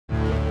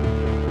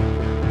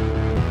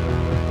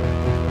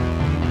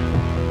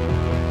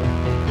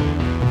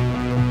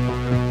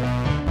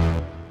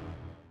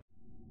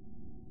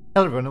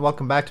Hello everyone and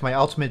welcome back to my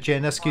ultimate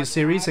JNSQ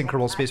series in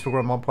Kerbal Space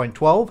Program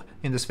 1.12.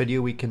 In this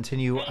video we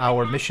continue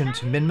our mission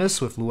to Minmus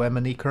with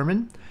Luemini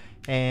Kerman,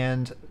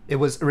 and it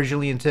was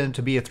originally intended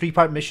to be a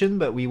 3-part mission,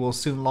 but we will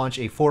soon launch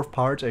a 4th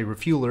part, a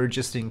refueler,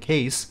 just in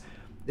case.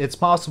 It's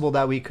possible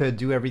that we could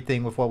do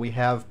everything with what we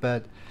have,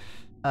 but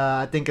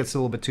I think it's a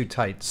little bit too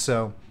tight,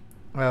 so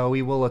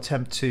we will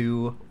attempt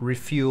to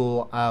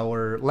refuel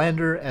our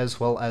lander as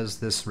well as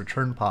this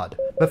return pod.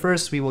 But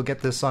first we will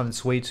get this on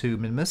its way to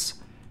Minmus.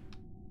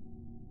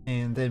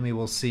 And then we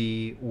will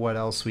see what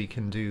else we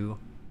can do,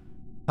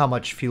 how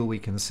much fuel we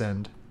can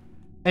send.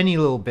 Any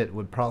little bit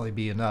would probably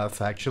be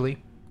enough,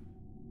 actually.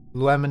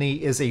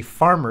 Luemini is a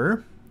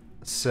farmer,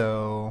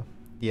 so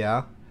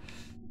yeah.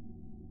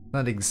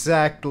 Not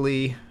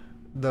exactly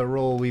the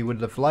role we would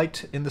have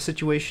liked in the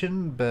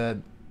situation, but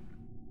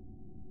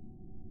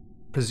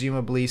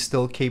presumably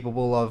still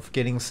capable of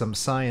getting some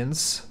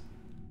science,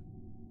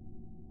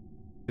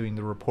 doing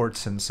the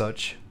reports and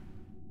such.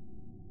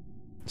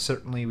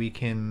 Certainly we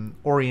can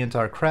orient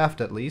our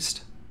craft at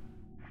least.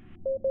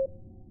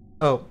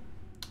 Oh,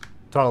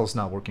 throttle's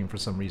not working for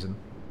some reason.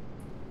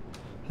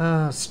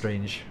 Ah,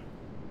 strange.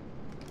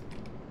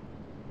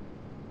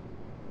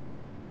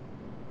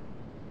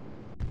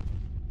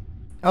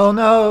 Oh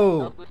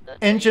no!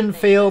 Engine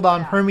failed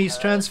on Hermes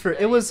transfer.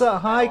 It was a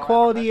high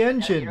quality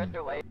engine.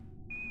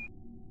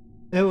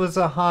 It was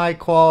a high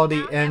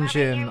quality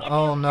engine.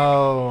 Oh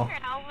no.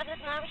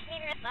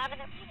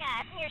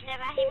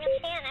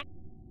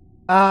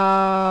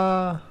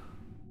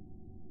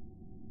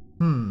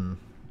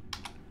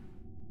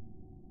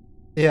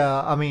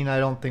 Yeah, I mean, I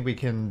don't think we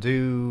can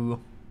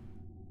do...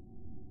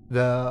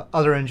 The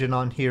other engine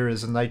on here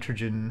is a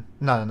nitrogen...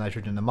 Not a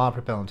nitrogen, a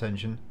monopropellant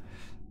engine.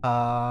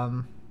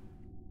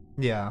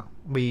 Yeah,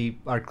 we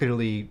are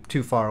clearly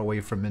too far away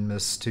from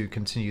Minmus to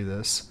continue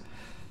this.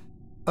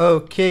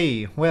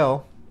 Okay,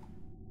 well...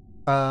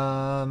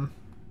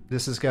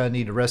 this is gonna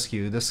need a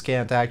rescue. This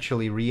can't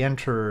actually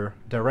re-enter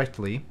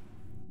directly.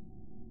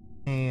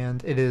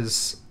 And it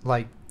is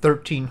like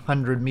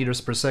 1300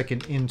 meters per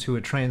second into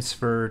a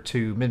transfer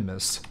to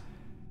Minmus.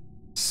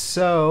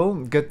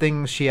 So, good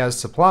thing she has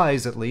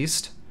supplies at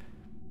least.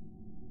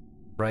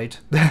 Right?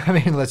 I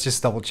mean, let's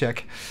just double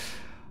check.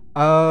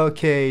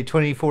 Okay,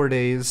 24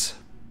 days.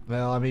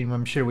 Well, I mean,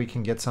 I'm sure we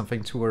can get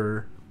something to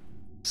her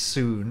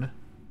soon.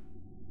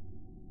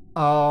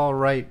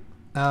 Alright.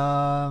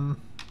 Let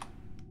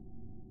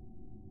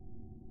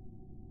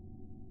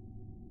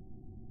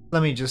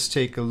me just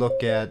take a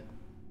look at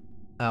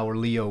our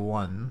Leo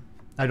 1.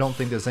 I don't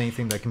think there's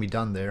anything that can be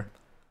done there.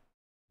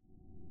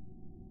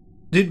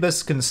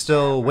 Dudebus can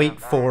still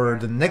wait for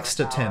the next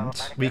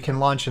attempt. We can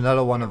launch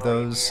another one of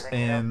those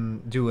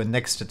and do a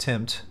next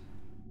attempt.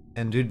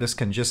 And Dudebus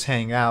can just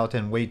hang out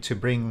and wait to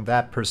bring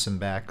that person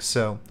back.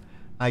 So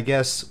I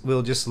guess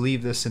we'll just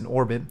leave this in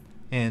orbit.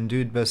 And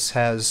Dudebus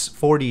has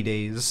 40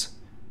 days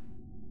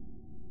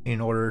in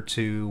order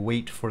to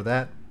wait for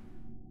that.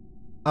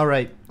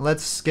 Alright,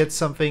 let's get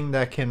something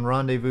that can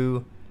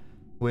rendezvous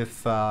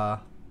with the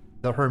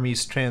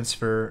Hermes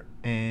transfer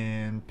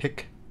and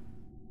pick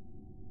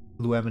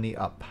Luemini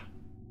up.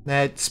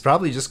 That's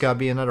probably just gotta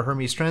be another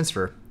Hermes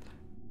transfer.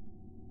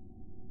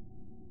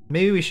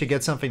 Maybe we should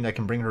get something that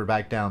can bring her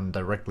back down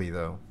directly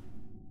though.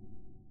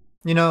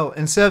 You know,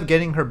 instead of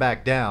getting her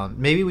back down,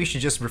 maybe we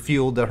should just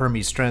refuel the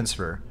Hermes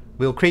transfer.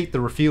 We'll create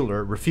the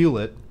refueler, refuel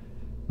it,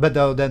 but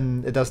though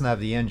then it doesn't have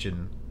the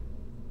engine.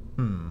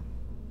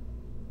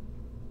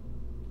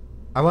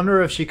 I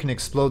wonder if she can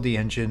explode the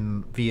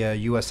engine via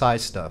USI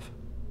stuff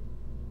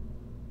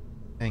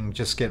and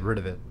just get rid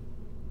of it.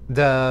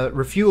 The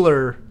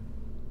refueler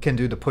can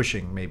do the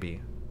pushing,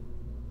 maybe.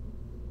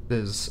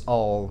 This is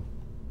all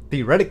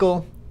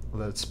theoretical.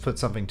 Let's put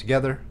something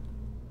together.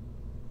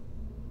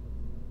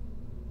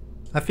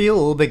 I feel a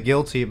little bit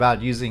guilty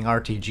about using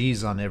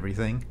RTGs on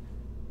everything,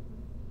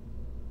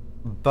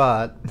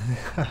 but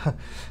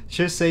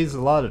sure saves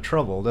a lot of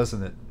trouble,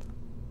 doesn't it?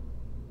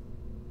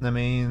 I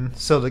mean,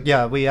 so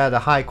yeah, we had a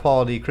high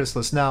quality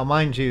chrysalis. Now,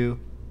 mind you,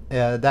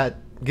 that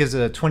gives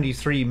it a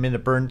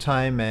 23-minute burn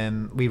time,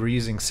 and we were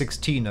using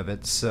 16 of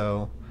it,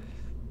 so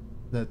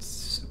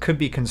that's could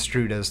be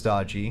construed as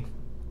dodgy.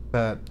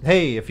 But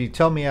hey, if you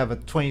tell me I have a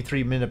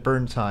 23-minute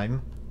burn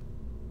time,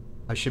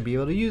 I should be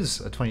able to use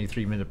a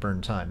 23-minute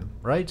burn time,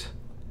 right?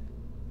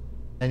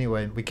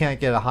 Anyway, we can't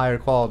get a higher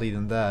quality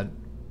than that,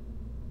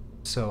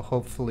 so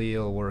hopefully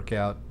it'll work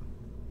out.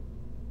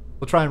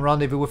 We'll try and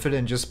rendezvous with it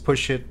and just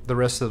push it the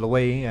rest of the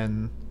way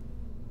and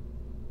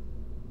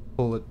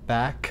pull it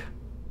back.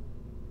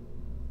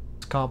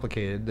 It's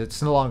complicated.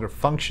 It's no longer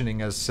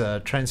functioning as a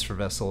transfer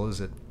vessel,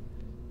 is it?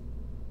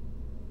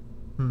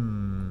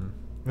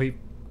 We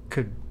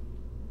could...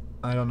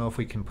 I don't know if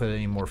we can put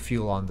any more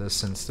fuel on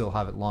this and still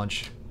have it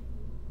launch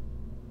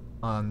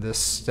on this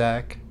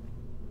stack.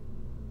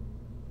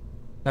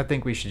 I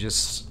think we should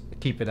just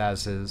keep it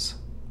as is.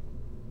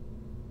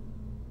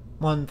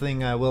 One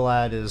thing I will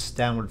add is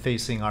downward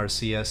facing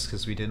RCS,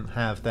 because we didn't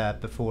have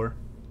that before.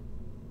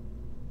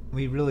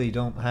 We really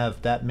don't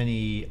have that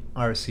many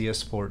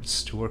RCS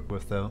ports to work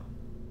with though.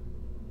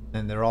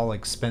 And they're all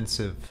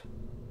expensive.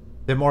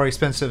 They're more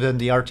expensive than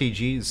the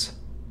RTGs.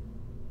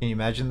 Can you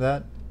imagine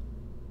that?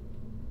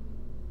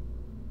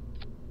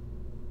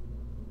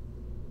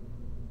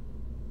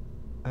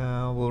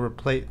 We'll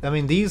replace... I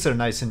mean, these are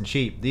nice and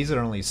cheap. These are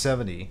only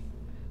 70.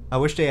 I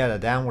wish they had a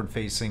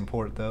downward-facing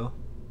port, though.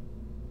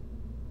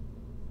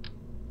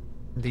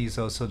 These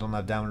also don't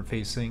have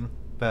downward-facing,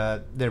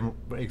 but they're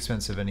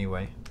expensive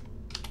anyway.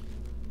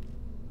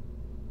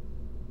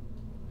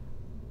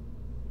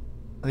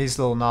 These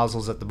little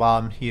nozzles at the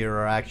bottom here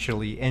are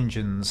actually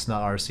engines,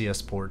 not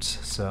RCS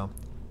ports, so...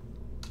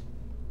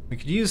 we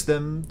could use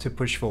them to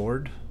push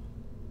forward.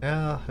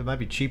 Yeah, it might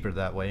be cheaper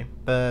that way,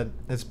 but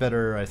it's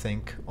better, I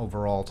think,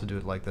 overall to do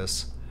it like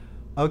this.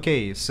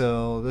 Okay,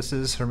 so this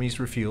is Hermes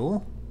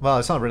refuel. Well,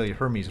 it's not really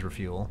Hermes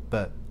refuel,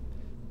 but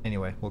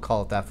anyway, we'll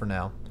call it that for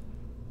now.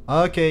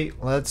 Okay,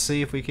 let's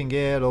see if we can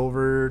get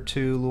over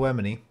to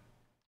Luemini.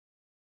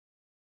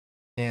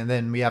 And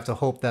then we have to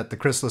hope that the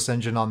Chrysalis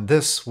engine on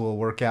this will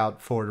work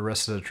out for the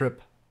rest of the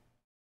trip.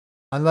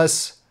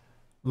 Unless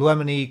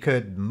Luemini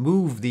could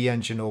move the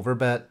engine over,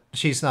 but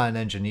she's not an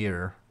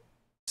engineer.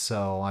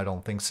 So I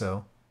don't think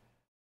so.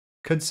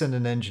 Could send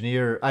an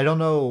engineer. I don't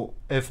know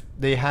if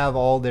they have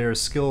all their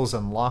skills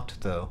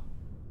unlocked though.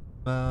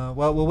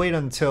 Well, we'll wait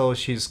until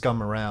she's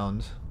come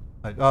around.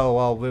 Like, oh,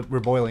 well, we're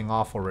boiling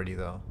off already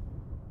though.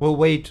 We'll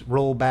wait,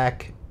 roll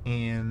back,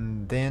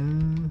 and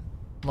then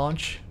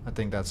launch. I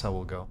think that's how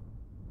we'll go.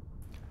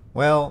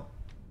 Well,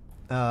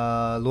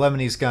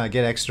 Luemini's gonna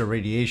get extra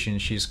radiation.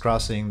 She's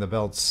crossing the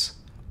belts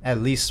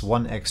at least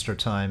one extra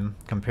time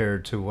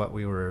compared to what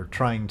we were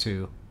trying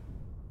to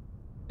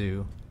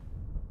do.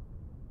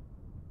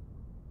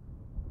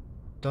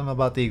 Don't know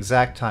about the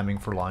exact timing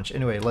for launch.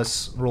 Anyway,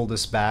 let's roll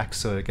this back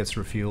so it gets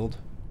refueled.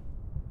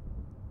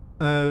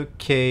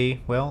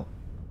 Okay, well,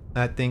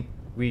 I think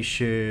we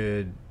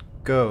should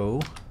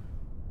go.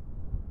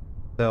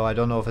 Though I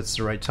don't know if it's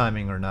the right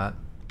timing or not.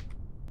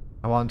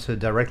 I want to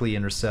directly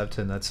intercept,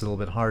 and that's a little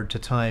bit hard to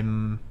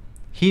time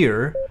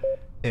here.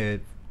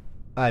 I'm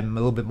a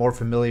little bit more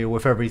familiar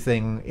with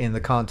everything in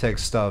the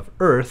context of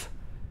Earth,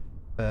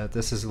 but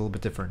this is a little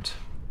bit different.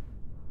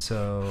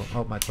 So,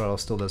 oh, my throttle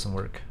still doesn't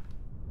work.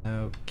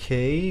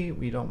 Okay,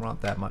 we don't want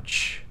that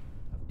much.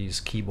 Use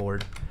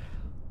keyboard.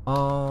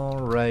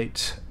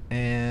 Alright,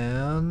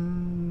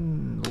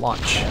 and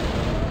launch.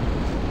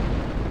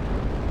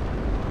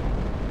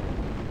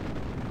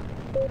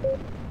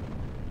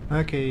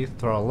 Okay,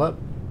 throttle up.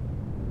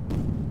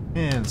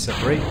 And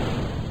separate.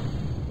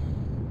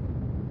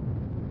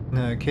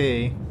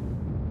 Okay.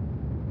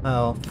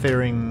 Well,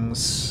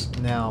 fairings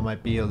now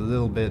might be a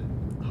little bit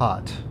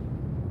hot.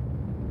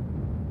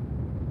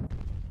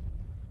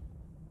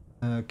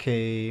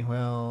 Okay,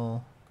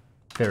 well,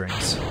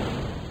 fairings.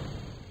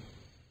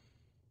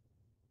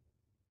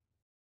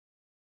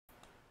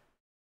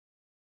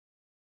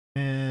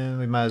 And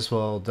we might as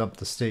well dump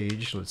the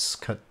stage. Let's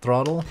cut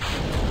throttle.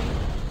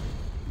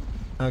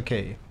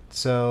 Okay,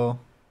 so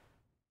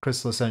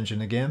Chrysalis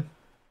engine again.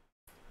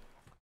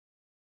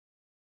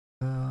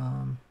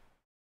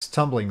 It's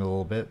tumbling a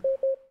little bit.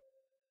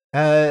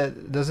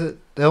 Does it?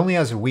 It only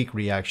has a weak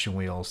reaction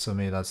wheel, so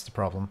maybe that's the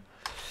problem.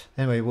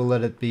 Anyway, we'll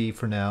let it be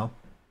for now.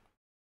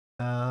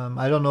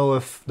 I don't know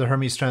if the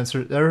Hermes transfer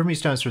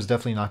is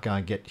definitely not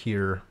gonna get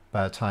here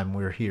by the time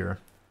we're here.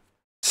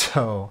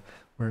 So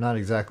we're not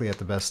exactly at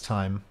the best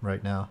time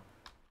right now.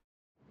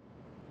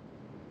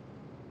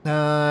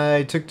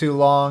 I took too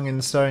long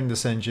in starting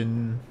this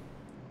engine.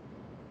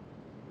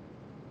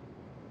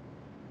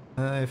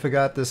 I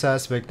forgot this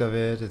aspect of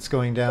it. It's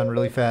going down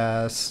really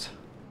fast.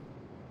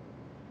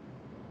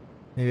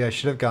 Maybe I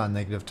should have gotten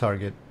negative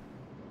target.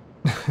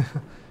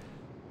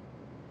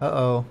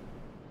 Uh-oh.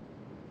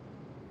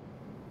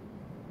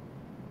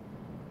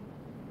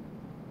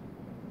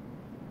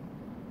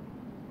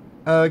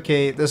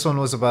 Okay, this one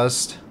was a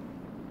bust.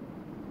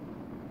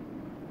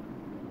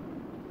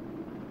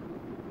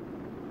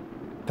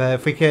 But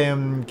if we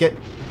can get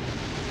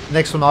the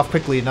next one off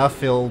quickly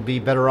enough, it'll be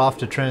better off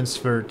to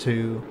transfer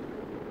to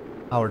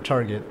our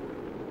target.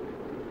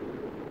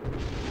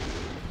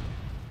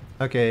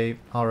 Okay,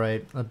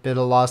 alright. A bit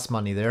of lost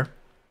money there.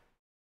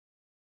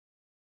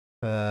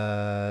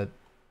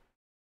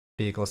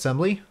 Vehicle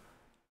assembly.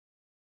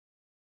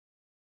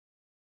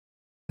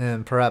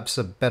 And perhaps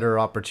a better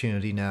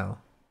opportunity now.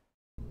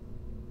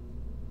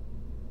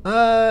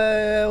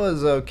 It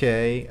was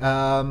okay.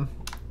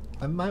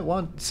 I might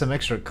want some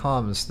extra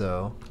comms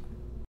though.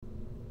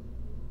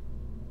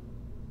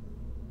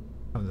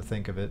 Come to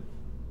think of it.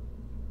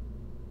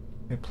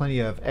 We have plenty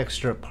of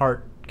extra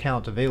part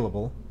count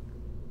available.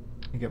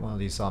 You get one of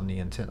these Omni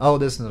antennas. Oh,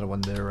 there's another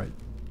one there, right?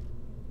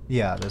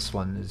 Yeah, this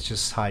one is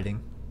just hiding.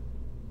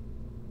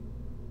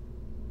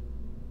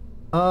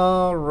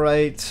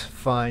 Alright,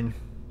 fine.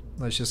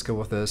 Let's just go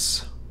with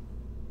this.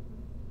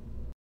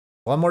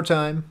 One more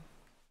time.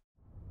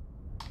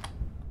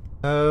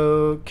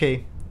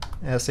 Okay.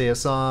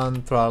 SAS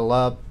on, throttle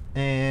up,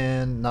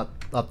 and not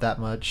up that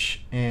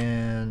much,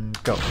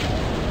 and go.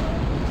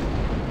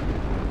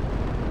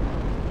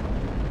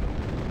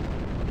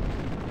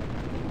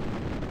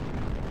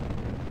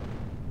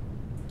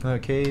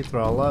 Okay,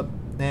 throttle up,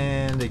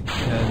 and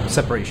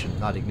separation,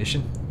 not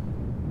ignition.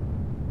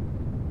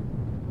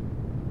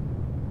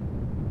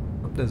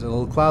 Oh, there's a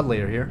little cloud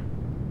layer here.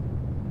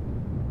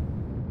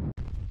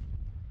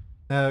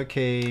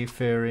 Okay,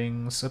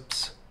 fairings,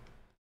 oops.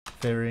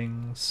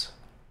 Fairings.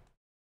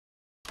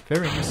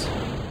 Fairings.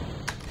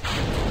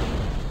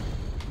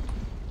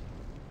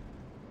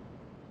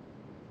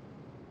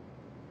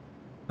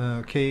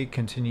 Okay,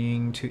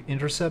 continuing to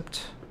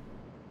intercept.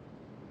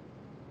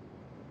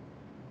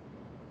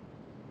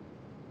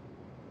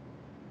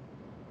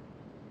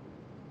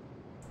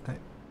 I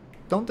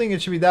don't think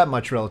it should be that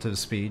much relative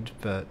speed,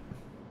 but...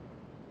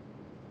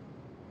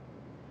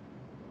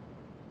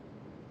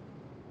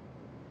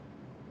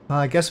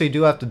 I guess we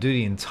do have to do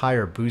the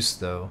entire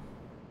boost, though.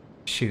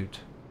 Shoot.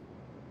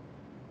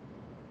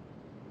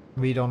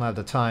 We don't have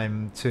the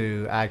time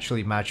to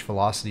actually match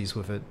velocities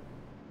with it.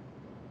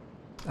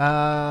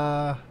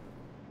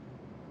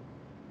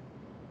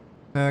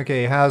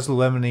 Okay, how's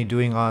Lemony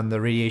doing on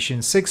the radiation?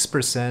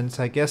 6%.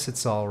 I guess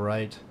it's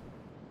alright.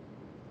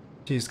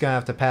 She's gonna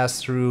have to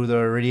pass through the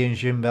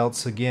radiation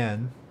belts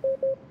again.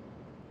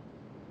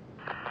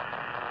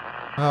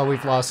 Oh,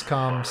 we've lost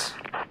comms.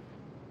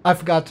 I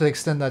forgot to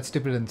extend that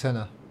stupid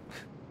antenna.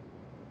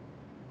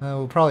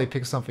 We'll probably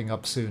pick something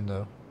up soon,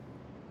 though.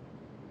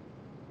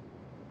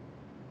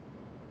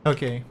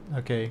 Okay,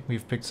 okay,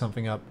 we've picked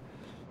something up.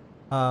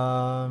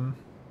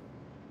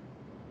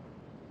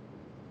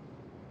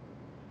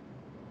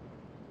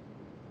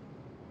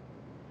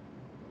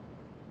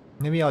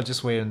 Maybe I'll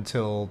just wait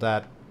until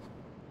that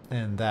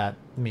and that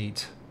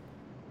meet.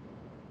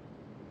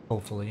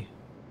 Hopefully.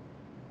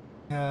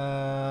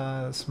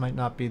 This might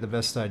not be the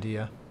best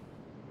idea.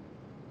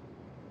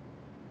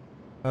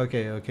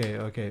 Okay, okay,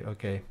 okay,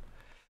 okay.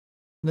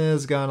 This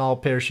has gone all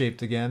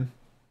pear-shaped again.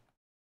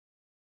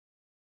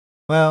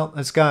 Well,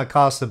 it's gonna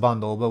cost a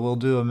bundle, but we'll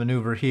do a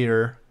maneuver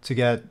here to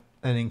get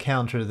an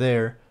encounter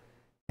there.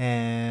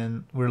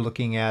 And we're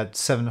looking at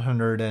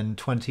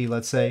 720,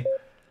 let's say.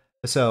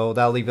 So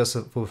that'll leave us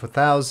with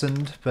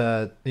 1,000,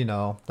 but, you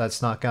know,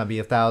 that's not gonna be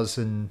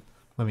 1,000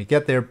 when we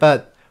get there.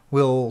 But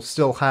we'll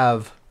still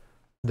have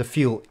the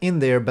fuel in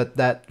there, but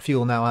that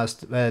fuel now has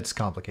to, it's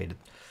complicated.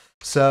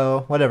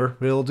 So, whatever,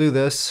 we'll do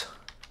this.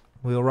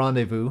 We'll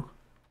rendezvous.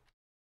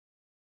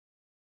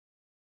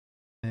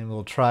 And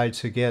we'll try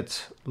to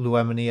get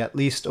Luemini at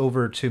least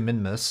over to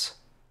Minmus.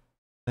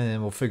 And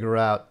then we'll figure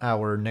out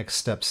our next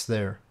steps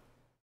there.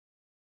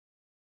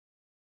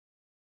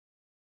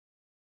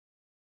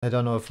 I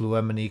don't know if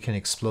Luemini can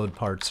explode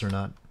parts or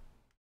not.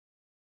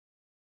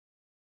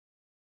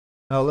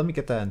 Oh, let me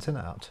get that antenna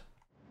out.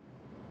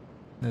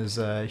 There's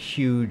a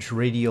huge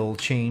radial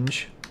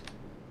change.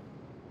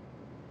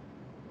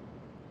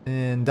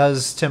 And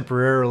does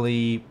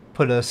temporarily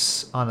put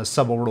us on a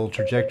suborbital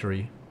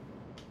trajectory.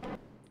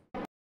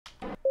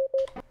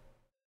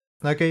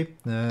 Okay,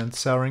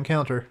 that's our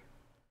encounter.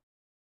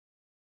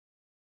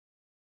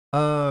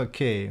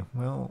 Okay,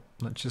 well,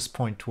 let's just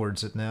point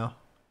towards it now.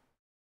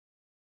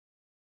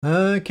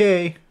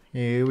 Okay,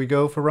 here we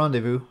go for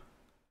rendezvous.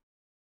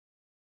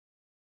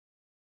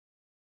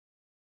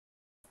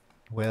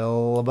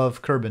 Well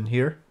above Kerbin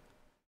here.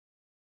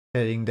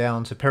 Heading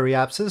down to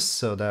Periapsis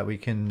so that we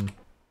can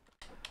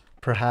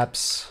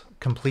perhaps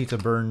complete a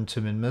burn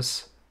to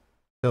Minmus.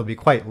 It'll be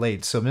quite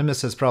late, so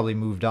Minmus has probably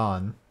moved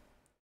on.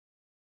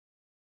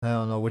 I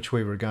don't know which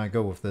way we're gonna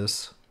go with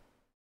this.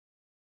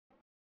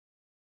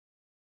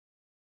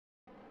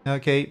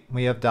 Okay,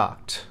 we have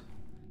docked.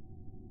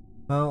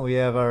 Well, we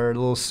have our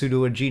little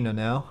pseudo-Agena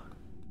now.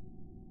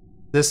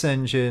 This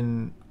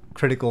engine,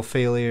 critical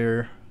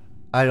failure.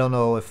 I don't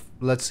know if...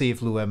 Let's see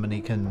if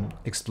Luemini can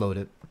explode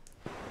it.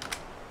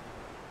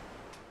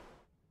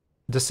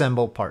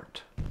 Disassemble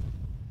part.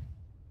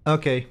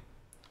 Okay.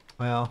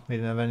 Well, we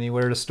didn't have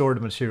anywhere to store the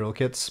material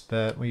kits,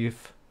 but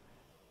we've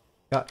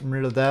gotten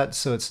rid of that,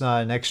 so it's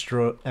not an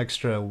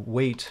extra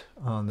weight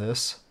on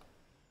this.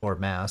 Or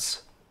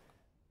mass.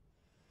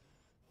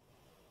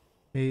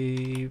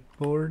 A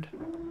board.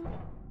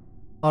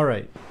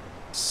 Alright.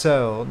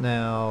 So,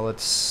 now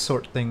let's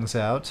sort things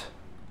out.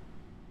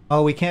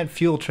 Oh, we can't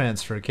fuel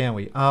transfer, can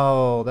we?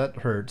 Oh, that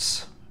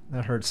hurts.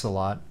 That hurts a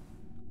lot.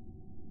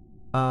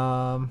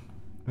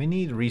 We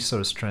need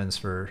resource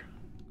transfer.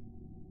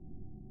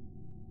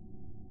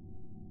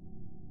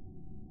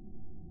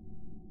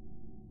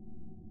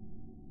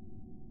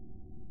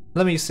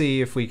 Let me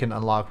see if we can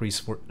unlock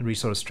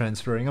resource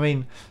transferring. I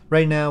mean,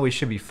 right now we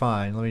should be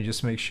fine. Let me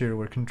just make sure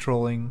we're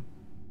controlling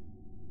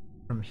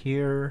from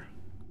here.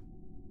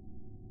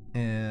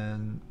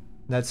 And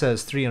that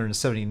says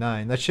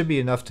 379. That should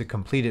be enough to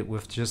complete it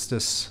with just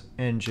this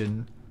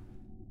engine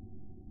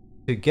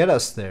to get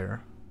us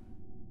there.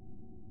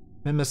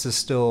 Minmus is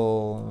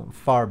still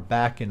far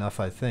back enough,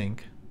 I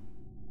think.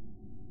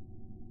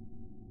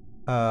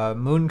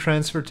 Moon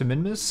transfer to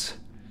Minmus?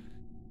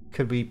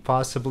 Could we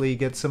possibly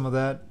get some of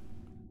that?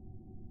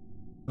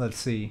 Let's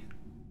see.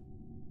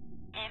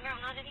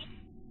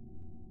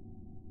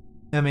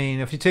 I mean,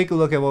 if you take a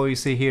look at what we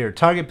see here,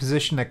 target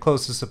position at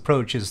closest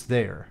approach is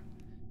there.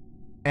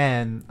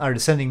 And our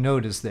descending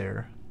node is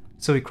there.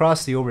 So we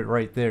cross the orbit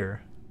right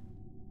there.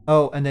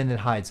 Oh, and then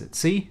it hides it.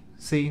 See?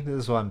 See?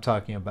 This is what I'm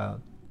talking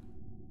about.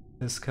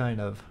 This kind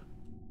of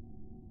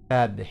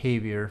bad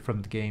behavior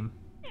from the game.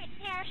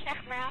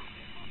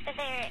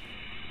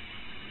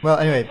 Well,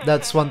 anyway,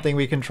 that's one thing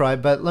we can try,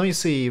 but let me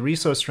see.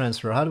 Resource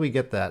transfer. How do we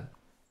get that?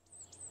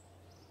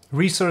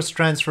 Resource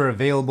transfer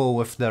available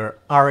with the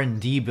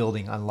R&D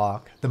building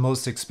unlock. The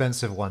most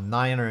expensive one,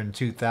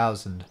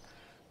 902,000.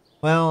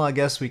 Well, I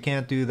guess we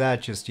can't do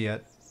that just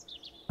yet.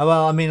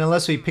 Well, I mean,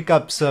 unless we pick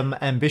up some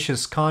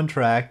ambitious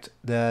contract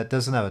that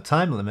doesn't have a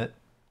time limit.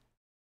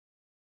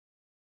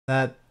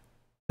 That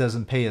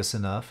doesn't pay us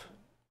enough.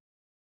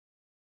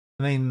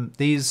 I mean,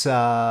 these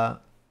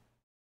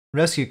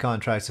rescue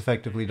contracts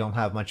effectively don't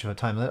have much of a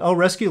time limit. Oh,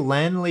 rescue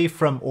Landley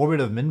from orbit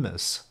of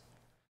Minmus.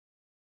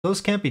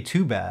 Those can't be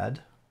too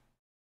bad.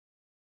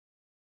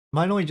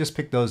 Why don't we just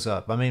pick those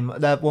up? I mean,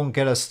 that won't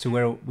get us to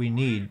where we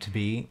need to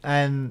be,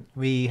 and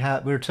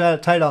we're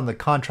tight on the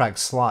contract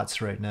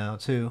slots right now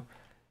too.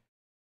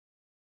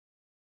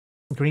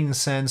 Green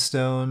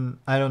sandstone.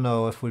 I don't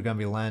know if we're gonna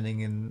be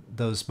landing in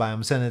those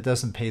biomes, and it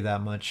doesn't pay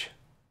that much.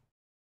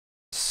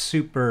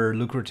 Super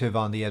lucrative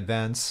on the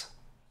advance.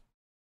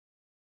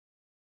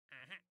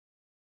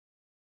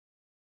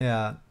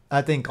 Yeah,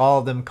 I think all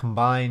of them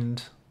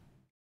combined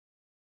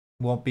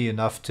won't be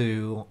enough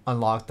to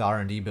unlock the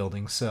R&D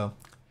building, so.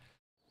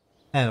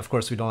 And of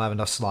course we don't have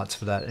enough slots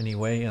for that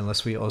anyway,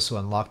 unless we also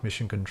unlock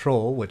mission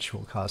control, which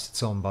will cost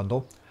its own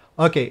bundle.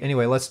 Okay,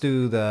 anyway, let's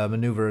do the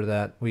maneuver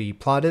that we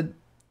plotted.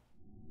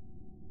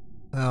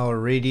 How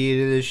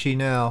irradiated is she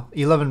now?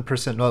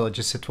 11%, no, it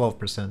just hit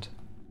 12%.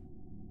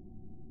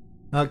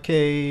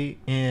 Okay,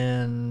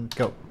 and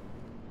go.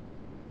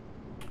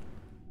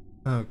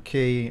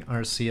 Okay,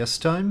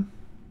 RCS time.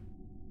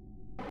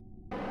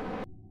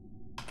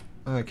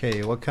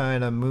 Okay, what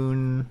kind of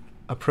moon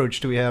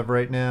approach do we have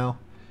right now?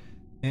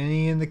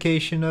 Any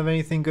indication of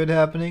anything good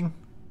happening?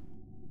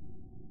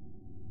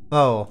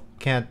 Oh,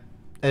 can't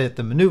edit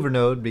the maneuver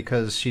node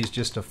because she's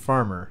just a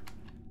farmer.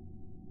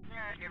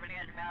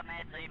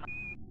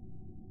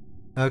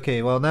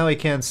 Okay, well now we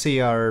can't see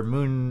our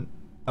moon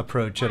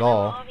approach at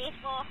all.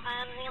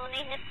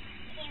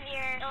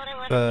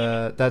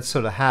 But that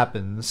sort of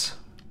happens,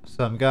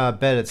 so I'm gonna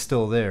bet it's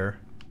still there.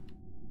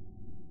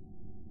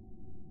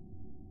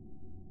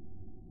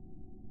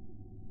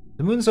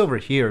 The moon's over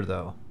here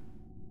though.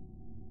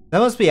 That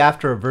must be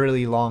after a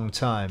really long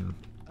time.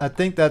 I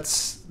think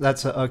that's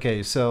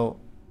okay, so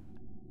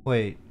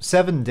wait,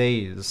 7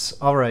 days.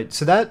 Alright,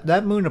 so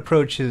that moon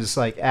approach is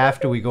like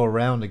after we go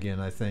around again,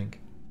 I think.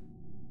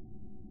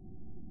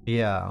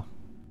 Yeah.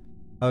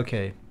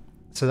 Okay.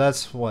 So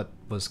that's what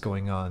was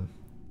going on.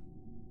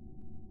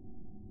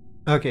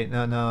 Okay,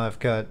 now I've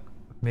got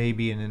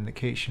maybe an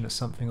indication of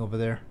something over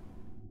there.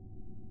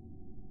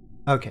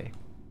 Okay.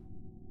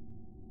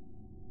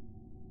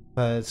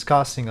 But it's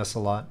costing us a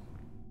lot.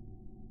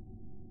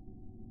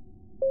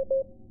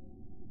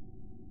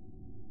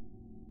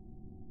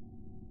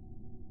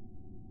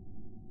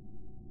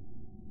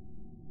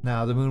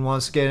 Now the moon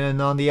wants to get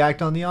in on the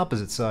act on the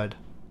opposite side.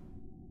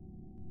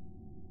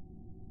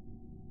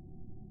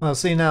 Well,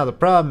 see, now the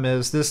problem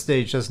is this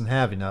stage doesn't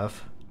have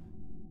enough.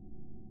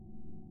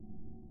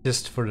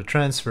 Just for the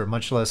transfer,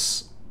 much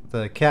less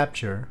the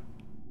capture.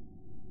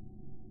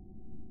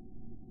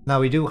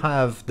 Now we do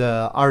have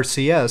the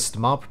RCS, the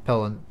mount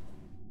propellant,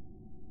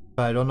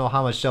 but I don't know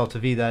how much delta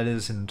V that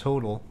is in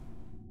total.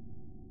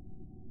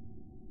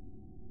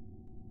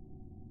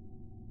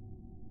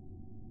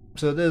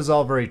 So this is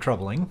all very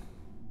troubling.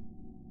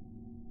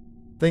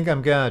 I think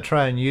I'm gonna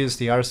try and use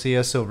the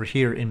RCS over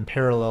here in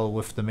parallel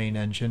with the main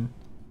engine.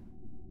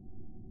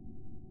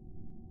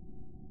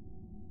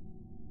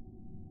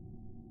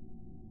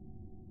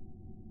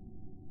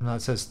 Now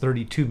it says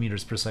 32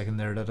 meters per second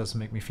there, that doesn't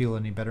make me feel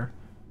any better.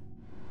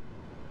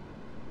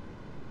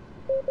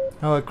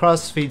 Oh, it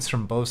cross feeds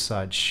from both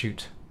sides,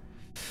 shoot.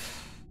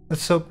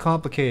 That's so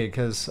complicated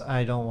because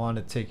I don't want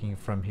it taking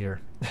from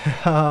here.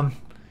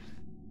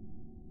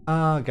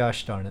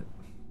 Gosh darn it.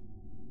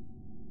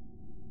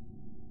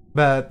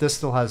 But this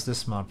still has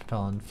this mount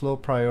propellant. Flow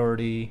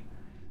priority,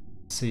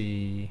 let's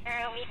see,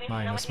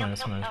 minus.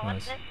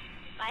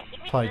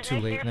 Probably too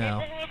late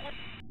now.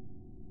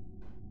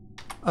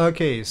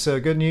 Okay, so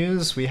good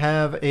news, we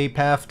have a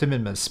path to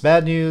Minmus.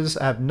 Bad news,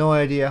 I have no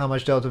idea how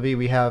much delta V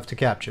we have to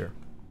capture.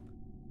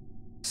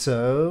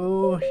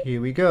 So,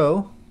 here we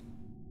go.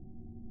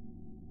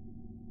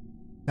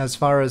 As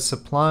far as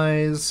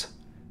supplies,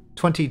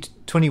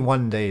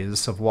 21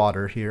 days of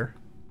water here.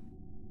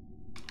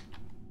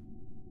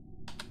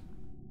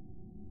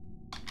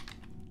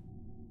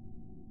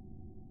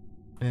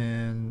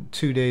 And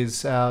 2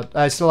 days out.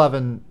 I still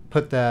haven't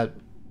put that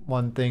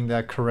one thing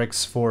that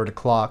corrects for the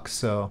clock,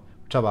 so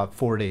we're talking about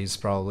 4 days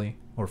probably,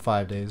 or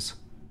 5 days.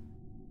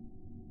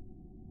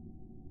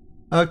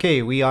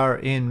 Okay, we are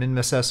in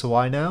Minmus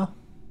SOI now.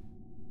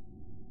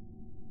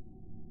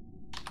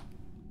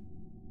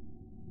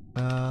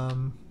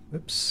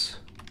 Oops.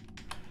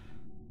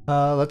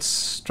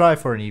 Let's try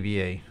for an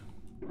EVA.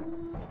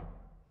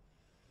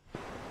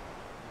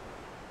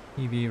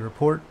 EV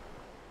report.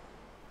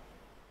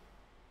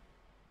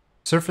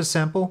 Surface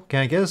sample?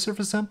 Can I get a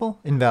surface sample?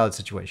 Invalid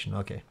situation.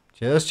 Okay.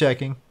 Just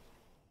checking.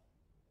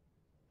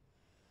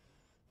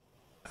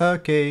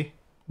 Okay.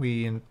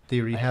 We, in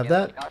theory, have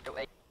that.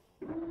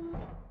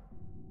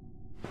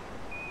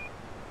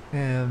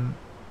 And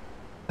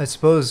I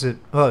suppose it...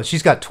 Oh,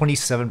 she's got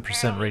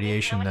 27%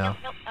 radiation now.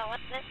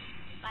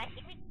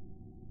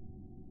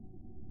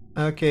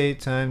 Okay,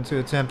 time to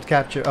attempt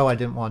capture. Oh, I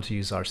didn't want to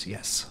use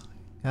RCS.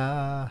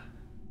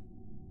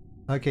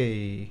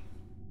 Okay.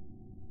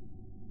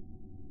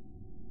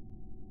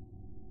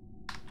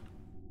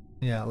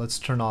 Yeah, let's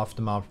turn off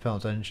the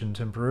monopropellant engine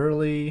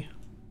temporarily.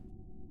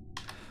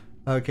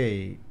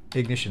 Okay,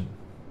 ignition.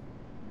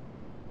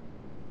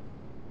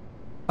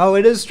 Oh,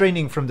 it is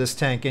draining from this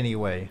tank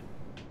anyway.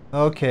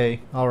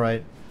 Okay,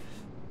 alright.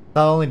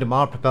 Not only the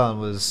monopropellant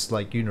was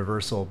like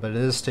universal, but it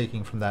is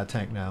taking from that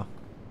tank now.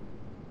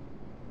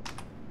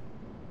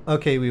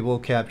 Okay, we will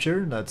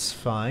capture, that's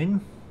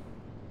fine.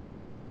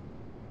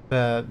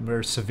 But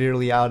we're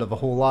severely out of a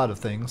whole lot of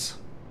things.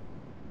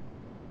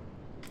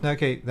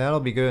 Okay, that'll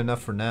be good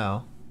enough for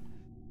now.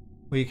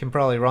 We can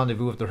probably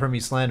rendezvous with the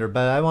Hermes lander,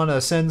 but I want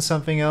to send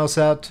something else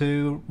out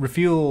to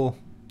refuel.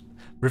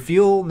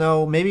 Refuel?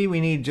 No, maybe we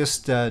need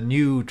just a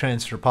new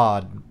transfer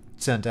pod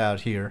sent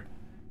out here.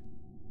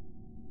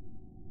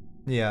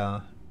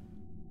 Yeah.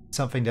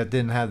 Something that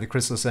didn't have the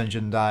Chrysalis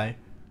engine die.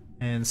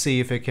 And see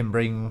if it can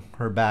bring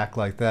her back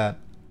like that.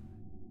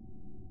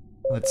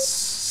 Let's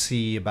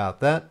see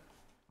about that.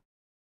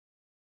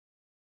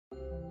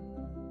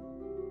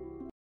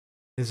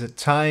 Is it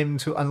time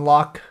to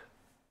unlock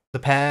the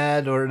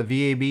pad or the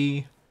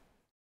VAB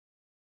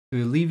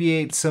to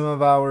alleviate some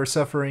of our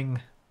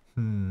suffering?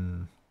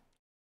 I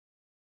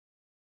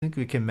think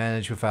we can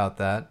manage without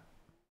that.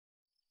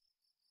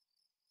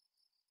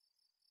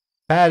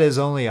 Pad is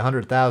only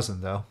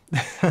 100,000 though.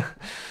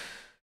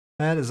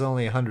 That is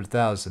only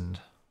 100,000.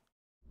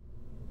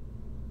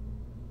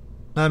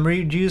 I'm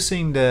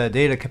reducing the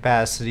data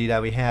capacity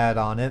that we had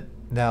on it.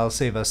 That'll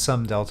save us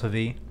some delta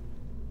V.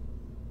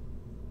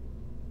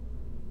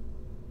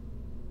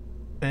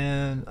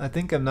 And I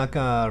think I'm not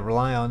gonna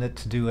rely on it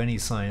to do any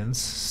science,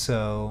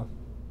 so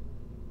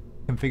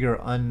configure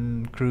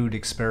uncrewed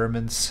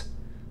experiments.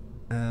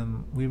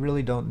 We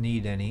really don't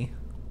need any.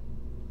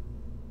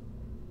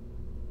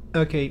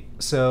 Okay,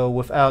 so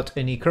without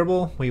any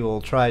Kerbal, we will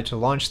try to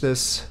launch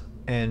this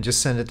and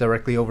just send it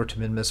directly over to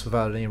Minmus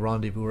without any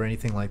rendezvous or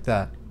anything like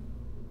that.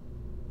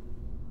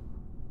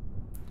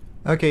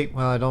 Okay,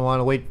 well, I don't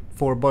want to wait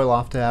for boil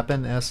off to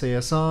happen.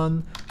 SAS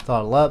on,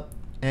 throttle up,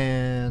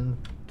 and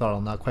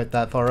throttle not quite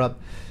that far up,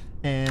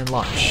 and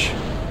launch.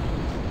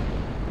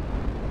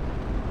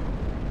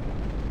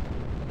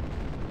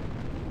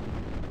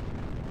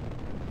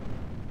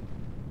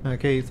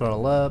 Okay,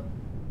 throttle up,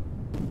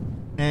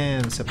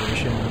 and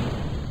separation.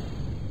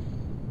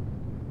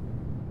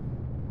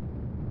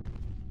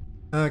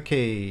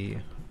 Okay,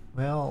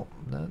 well,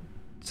 that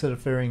set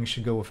of fairings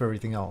should go with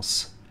everything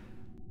else.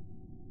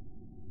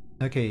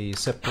 Okay,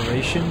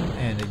 separation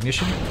and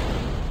ignition.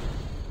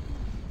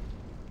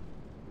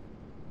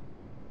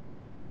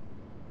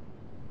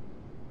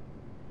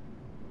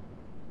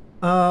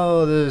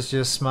 Oh, this is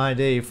just my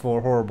day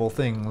for horrible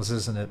things,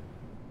 isn't it?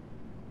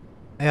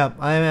 Yeah,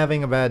 I'm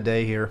having a bad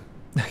day here.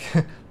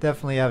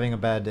 Definitely having a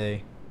bad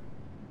day.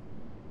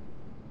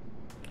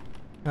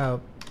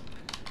 Oh,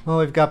 well,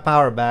 we've got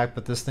power back,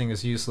 but this thing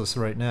is useless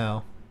right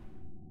now.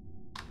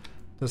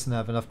 Doesn't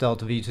have enough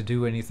delta V to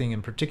do anything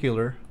in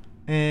particular.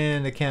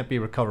 And it can't be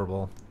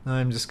recoverable.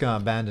 I'm just gonna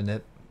abandon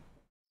it.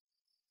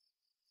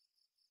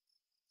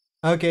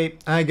 Okay,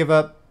 I give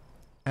up.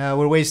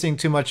 We're wasting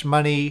too much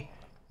money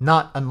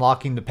not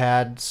unlocking the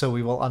pad, so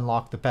we will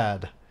unlock the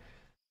pad.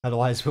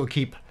 Otherwise we'll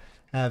keep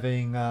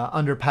having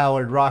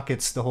underpowered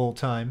rockets the whole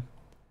time.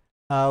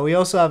 We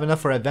also have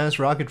enough for advanced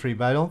rocketry,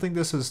 but I don't think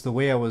this is the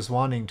way I was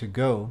wanting to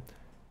go.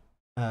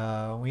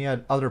 We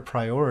had other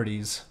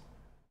priorities.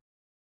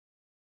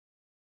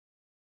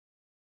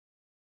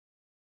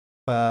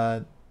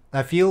 But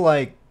I feel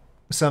like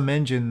some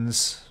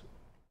engines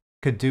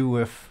could do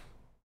with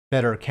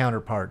better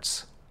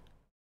counterparts.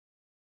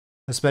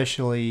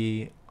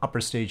 Especially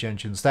upper stage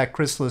engines. That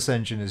Chrysalis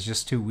engine is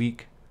just too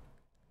weak.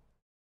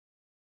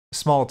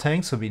 Small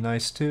tanks would be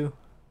nice too,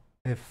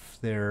 if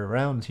they're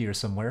around here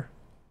somewhere.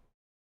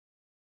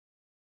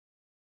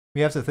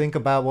 We have to think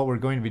about what we're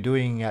going to be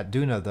doing at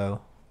Duna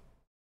though.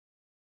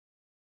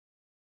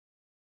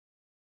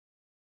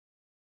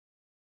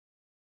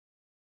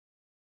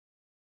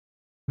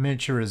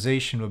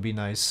 Miniaturization would be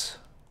nice.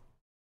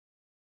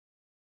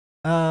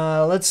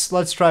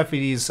 Let's try for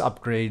these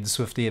upgrades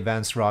with the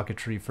advanced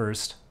rocketry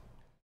first.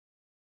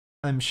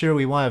 I'm sure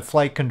we want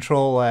flight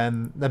control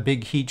and a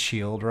big heat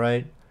shield,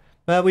 right?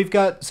 But we've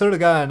got sort of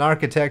got an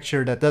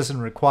architecture that doesn't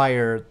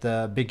require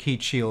the big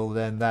heat shield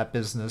and that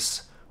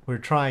business. We're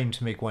trying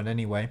to make one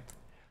anyway.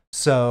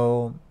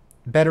 So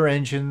better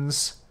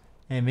engines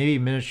and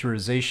maybe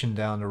miniaturization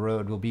down the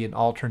road will be an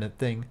alternate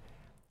thing.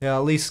 Yeah,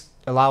 at least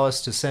allow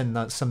us to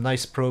send some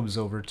nice probes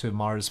over to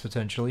Mars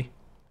potentially.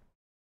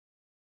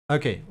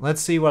 Okay, let's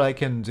see what I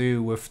can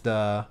do with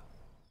the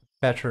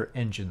better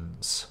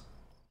engines.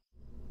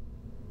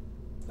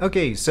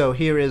 Okay, so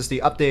here is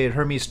the updated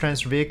Hermes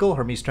transfer vehicle,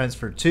 Hermes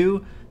Transfer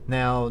 2.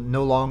 Now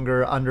no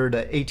longer under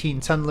the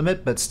 18-ton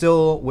limit, but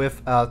still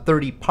with a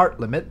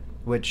 30-part limit,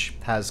 which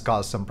has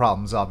caused some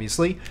problems,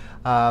 obviously.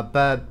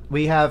 But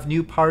we have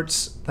new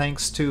parts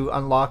thanks to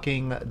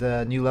unlocking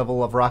the new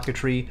level of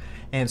rocketry.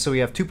 And so we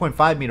have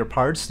 2.5 meter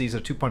parts. These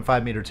are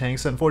 2.5 meter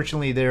tanks.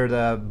 Unfortunately, they're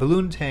the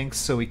balloon tanks,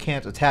 so we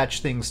can't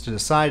attach things to the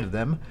side of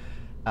them.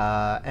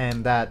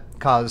 And that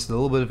caused a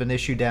little bit of an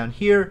issue down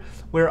here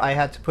where I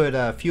had to put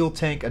a fuel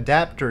tank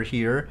adapter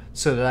here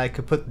so that I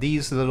could put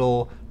these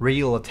little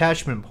radial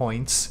attachment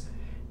points.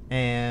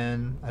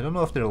 And I don't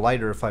know if they're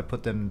lighter if I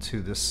put them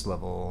to this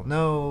level.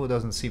 No, it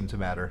doesn't seem to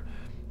matter.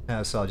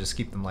 So I'll just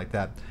keep them like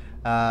that.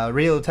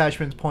 Radial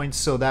attachment points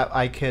so that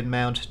I can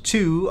mount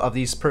 2 of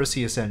these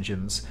Perseus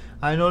engines.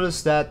 I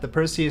noticed that the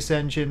Perseus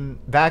engine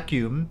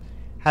vacuum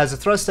has a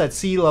thrust at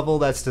sea level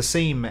that's the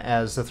same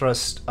as the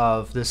thrust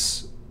of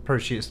this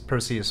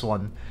Perseus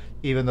one,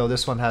 even though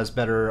this one has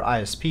better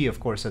ISP, of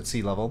course, at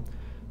sea level.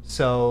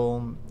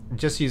 So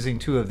just using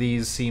 2 of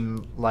these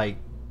seemed like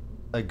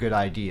a good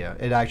idea.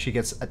 It actually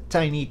gets a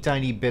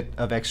tiny bit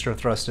of extra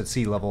thrust at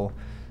sea level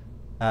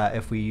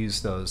if we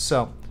use those.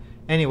 So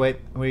anyway,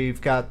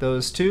 we've got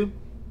those 2.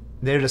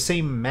 They're the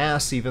same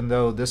mass, even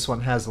though this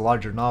one has a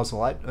larger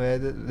nozzle.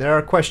 There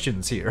are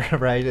questions here,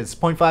 right? It's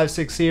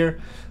 0.56 here,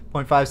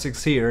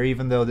 0.56 here,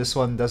 even though this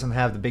one doesn't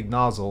have the big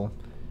nozzle.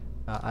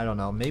 I don't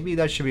know, maybe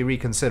that should be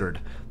reconsidered.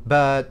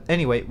 But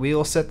anyway,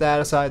 we'll set that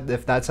aside.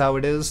 If that's how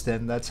it is,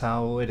 then that's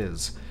how it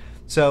is.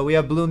 So we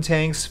have balloon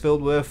tanks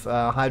filled with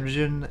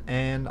hydrogen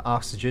and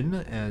oxygen,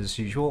 as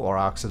usual, or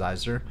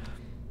oxidizer,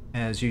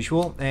 as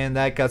usual, and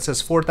that gets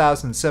us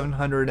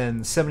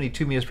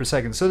 4,772 meters per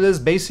second. So this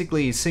is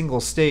basically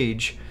single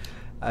stage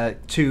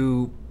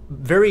to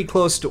very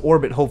close to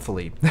orbit,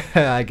 hopefully,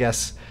 I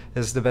guess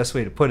is the best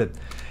way to put it.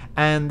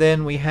 And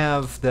then we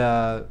have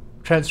the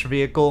transfer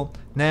vehicle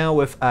now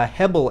with a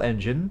Hebel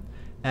engine,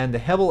 and the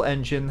Hebel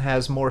engine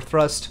has more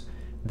thrust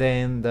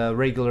than the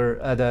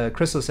regular, the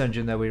Chrysalis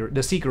engine that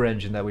the Seeker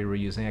engine that we were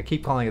using. I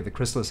keep calling it the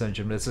Chrysalis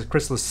engine, but it's a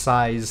Chrysalis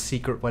size,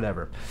 Seeker,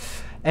 whatever.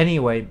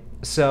 Anyway,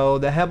 so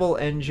the Hebel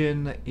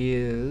engine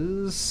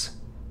is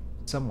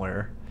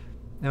somewhere.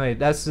 Anyway,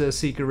 that's the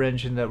Seeker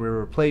engine that we're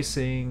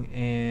replacing,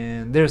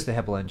 and there's the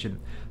Hebel engine.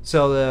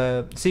 So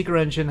the Seeker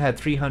engine had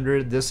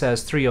 300, this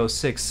has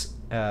 306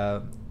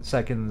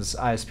 seconds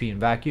ISP in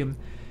vacuum,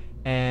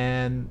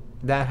 and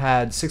that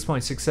had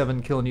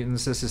 6.67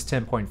 kilonewtons. This is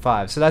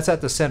 10.5, so that's at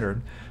the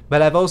center.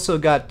 But I've also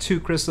got 2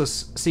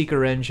 Chrysalis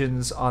Seeker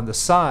engines on the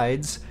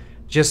sides,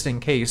 just in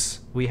case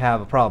we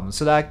have a problem.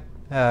 So that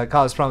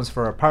caused problems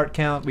for our part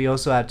count. We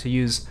also had to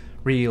use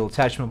radial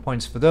attachment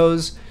points for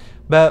those,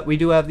 but we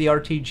do have the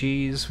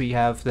RTGs, we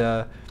have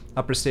the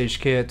upper stage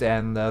kit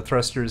and the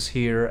thrusters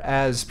here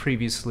as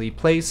previously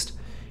placed,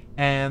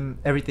 and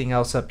everything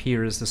else up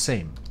here is the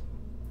same.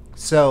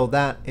 So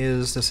that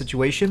is the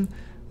situation.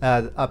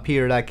 Up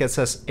here, that gets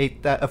us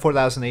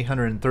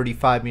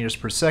 4,835 meters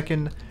per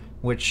second,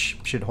 which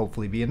should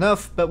hopefully be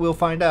enough, but we'll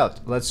find out.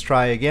 Let's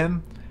try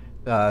again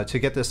to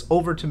get this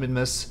over to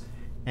Minmus,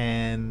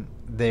 and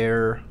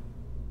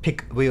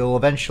we'll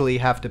eventually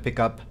have to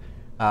pick up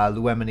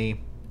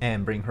Luemini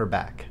and bring her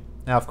back.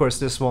 Now, of course,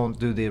 this won't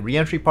do the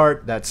re-entry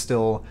part. That's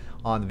still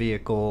on the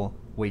vehicle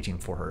waiting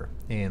for her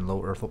in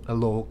low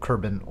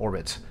Kerbin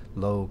orbit.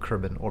 Low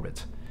Kerbin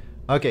orbit.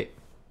 Okay.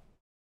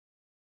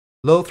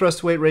 Low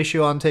thrust weight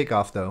ratio on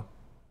takeoff, though.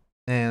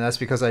 And that's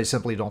because I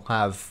simply don't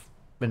have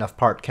enough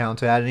part count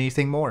to add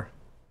anything more.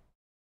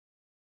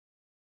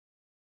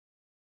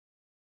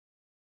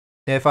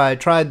 If I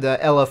tried the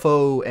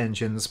LFO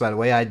engines, by the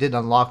way, I did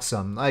unlock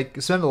some. I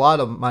spent a lot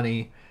of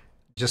money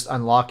just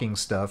unlocking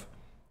stuff.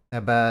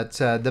 But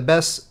the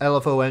best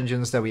LFO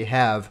engines that we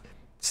have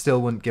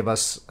still wouldn't give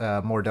us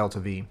more Delta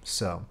V,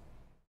 so.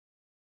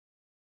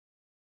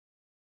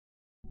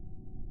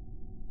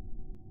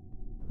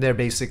 They're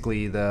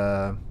basically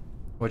the,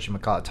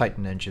 whatchamacallit,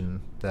 Titan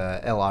engine, the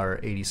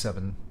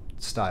LR87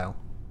 style.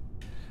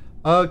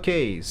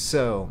 Okay,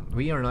 so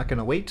we are not going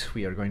to wait.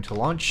 We are going to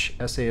launch.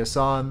 SAS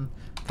on,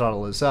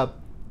 throttle is up,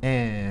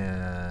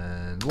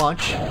 and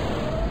launch.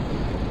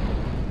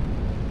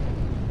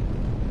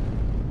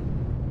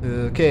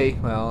 Okay,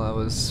 well, that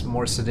was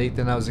more sedate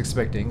than I was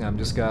expecting. I'm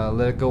just gonna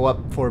let it go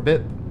up for a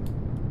bit.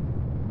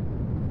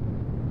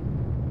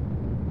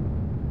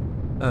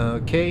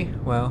 Okay,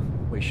 well,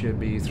 we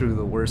should be through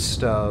the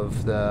worst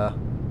of the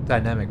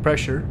dynamic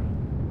pressure.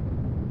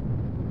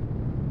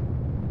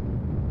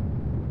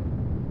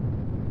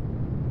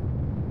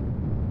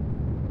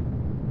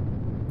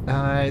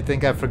 I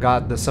think I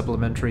forgot the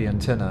supplementary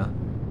antenna.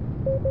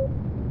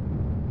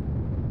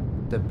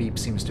 The beep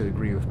seems to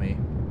agree with me.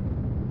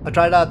 I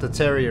tried out the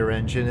Terrier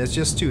engine. It's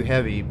just too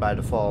heavy by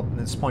default.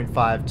 It's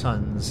 0.5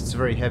 tons. It's a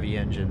very heavy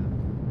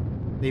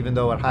engine. Even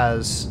though it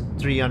has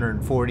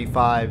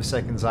 345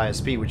 seconds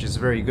ISP, which is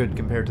very good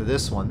compared to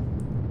this one.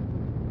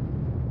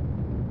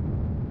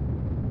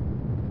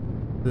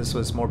 This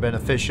was more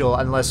beneficial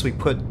unless we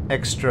put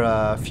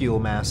extra fuel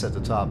mass at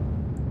the top.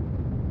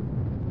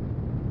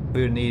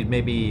 We would need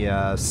maybe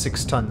a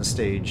 6-ton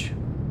stage.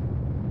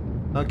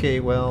 Okay,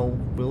 well,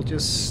 we'll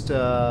just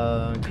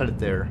cut it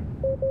there.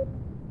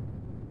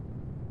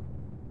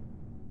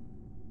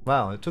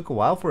 Wow, it took a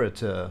while for it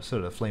to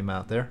sort of flame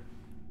out there.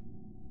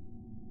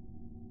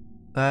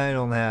 I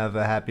don't have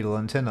a happy little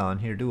antenna on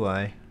here, do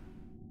I?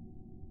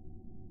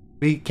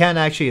 We can't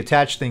actually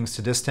attach things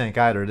to this tank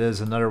either. It is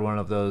another one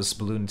of those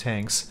balloon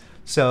tanks.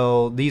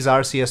 So these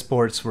RCS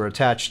ports were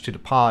attached to the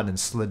pod and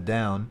slid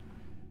down.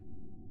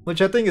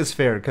 Which I think is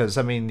fair, because,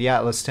 I mean, the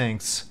Atlas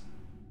tanks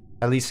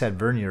at least had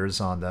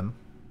verniers on them.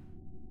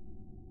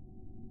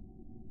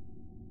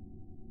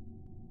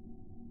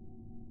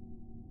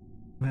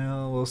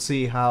 Well, we'll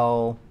see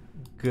how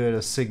good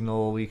a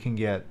signal we can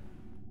get.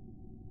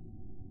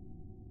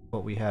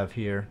 What we have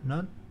here.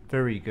 Not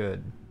very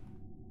good.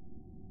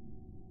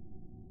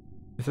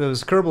 If there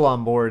was Kerbal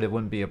on board, it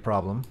wouldn't be a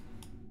problem.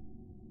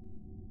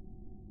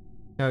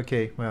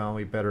 Okay, well,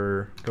 we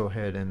better go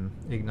ahead and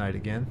ignite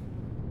again.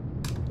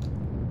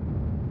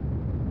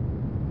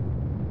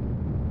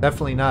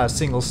 Definitely not a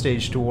single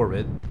stage to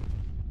orbit,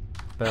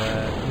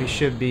 but we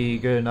should be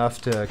good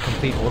enough to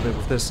complete orbit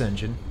with this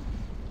engine.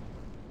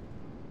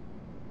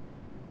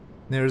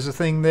 There's a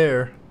thing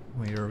there.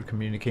 We are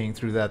communicating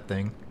through that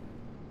thing.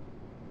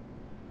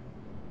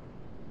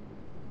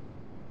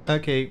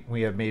 Okay,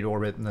 we have made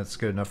orbit, and that's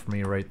good enough for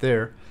me right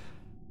there.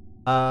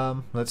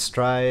 Let's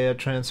try a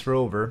transfer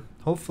over.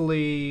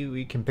 Hopefully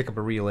we can pick up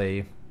a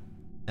relay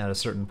at a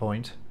certain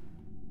point.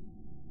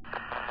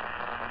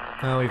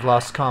 Well, we've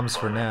lost comms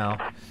for now.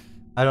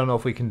 I don't know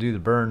if we can do the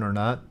burn or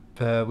not.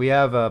 We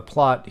have a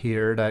plot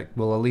here that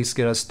will at least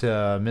get us to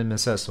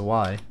Minmus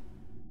SOI.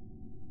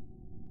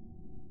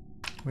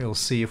 We'll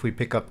see if we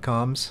pick up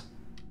comms.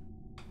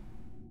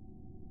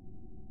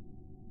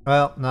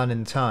 Well, not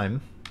in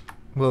time.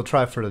 We'll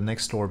try for the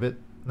next orbit.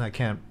 I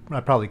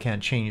probably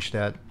can't change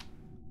that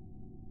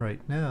right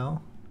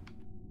now.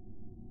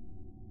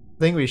 I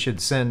think we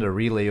should send a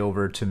relay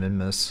over to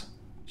Minmus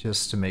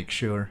just to make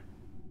sure.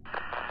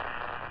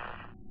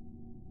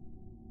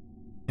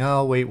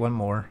 I'll wait one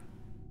more.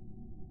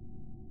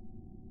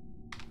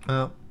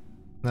 Well,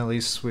 at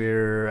least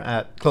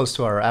we're close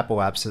to our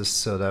apoapsis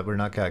so that we're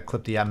not gonna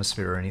clip the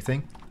atmosphere or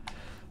anything.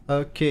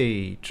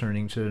 Okay,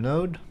 turning to the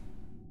node.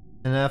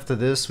 And after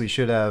this, we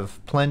should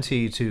have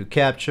plenty to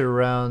capture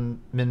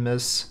around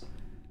Minmus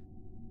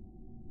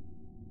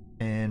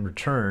and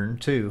return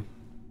too,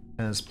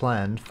 as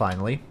planned,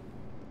 finally.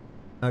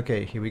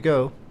 Okay, here we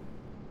go.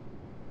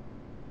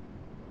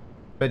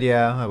 But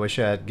yeah, I wish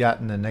I had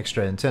gotten an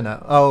extra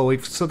antenna. Oh,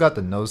 we've still got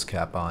the nose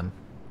cap on.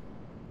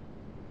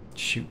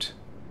 Shoot.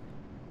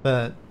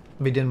 But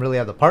we didn't really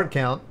have the part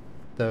count,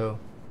 though.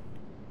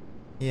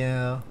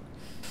 Yeah.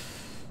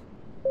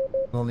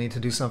 We'll need to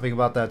do something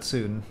about that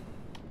soon.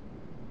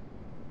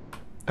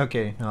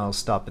 Okay, I'll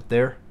stop it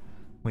there.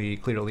 We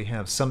clearly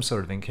have some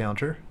sort of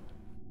encounter.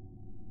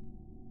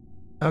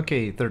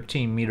 Okay,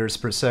 13 meters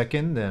per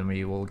second, then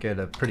we will get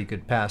a pretty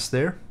good pass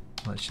there.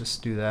 Let's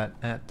just do that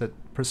at the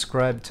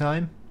prescribed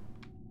time.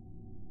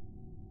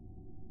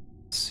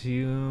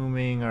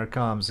 Assuming our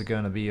comms are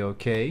gonna be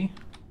okay.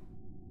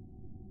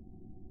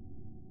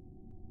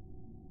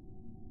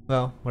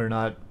 Well, we're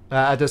not...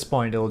 at this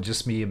point, it'll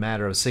just be a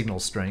matter of signal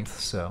strength,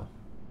 so...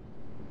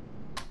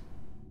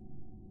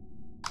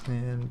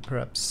 And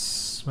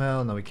perhaps...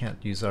 well, no, we can't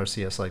use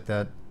RCS like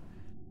that.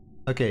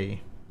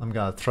 Okay, I'm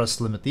gonna thrust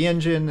limit the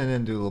engine and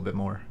then do a little bit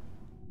more.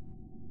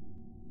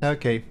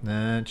 Okay,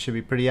 that should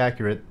be pretty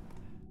accurate.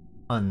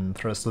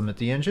 Unthrust limit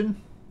the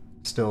engine.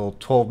 Still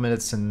 12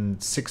 minutes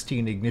and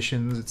 16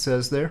 ignitions, it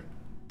says there.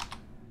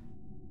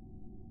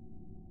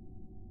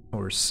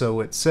 Or so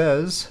it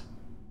says.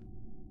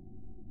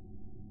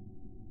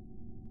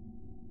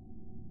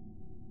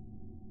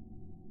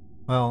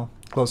 Well,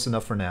 close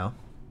enough for now.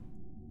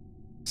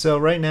 So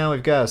right now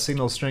we've got a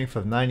signal strength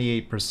of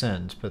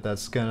 98%, but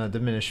that's gonna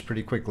diminish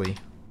pretty quickly.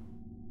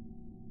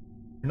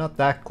 We're not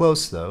that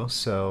close though,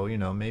 so, you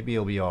know, maybe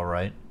it'll be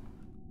alright.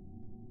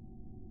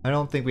 I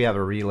don't think we have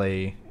a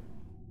relay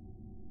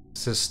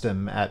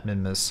system at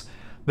Minmus.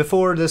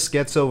 Before this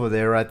gets over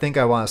there, I think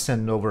I want to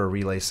send over a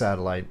relay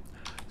satellite.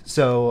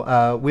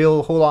 So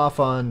we'll hold off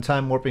on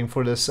time warping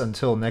for this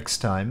until next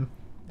time.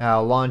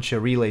 I'll launch a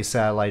relay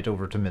satellite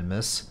over to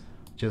Minmus,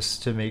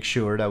 just to make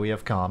sure that we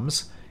have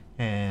comms.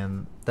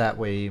 And that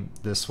way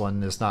this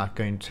one is not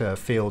going to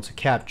fail to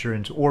capture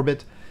into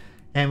orbit,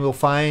 and we'll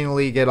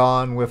finally get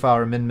on with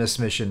our Minmus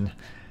mission.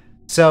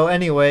 So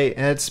anyway,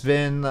 it's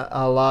been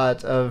a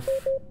lot of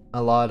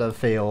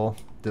fail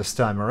this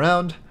time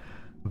around,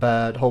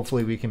 but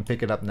hopefully we can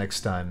pick it up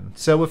next time.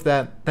 So with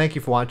that, thank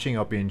you for watching. I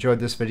hope you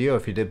enjoyed this video.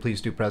 If you did,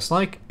 please do press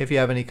like. If you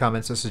have any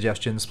comments or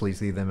suggestions, please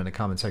leave them in the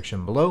comment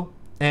section below,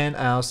 and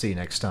I'll see you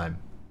next time.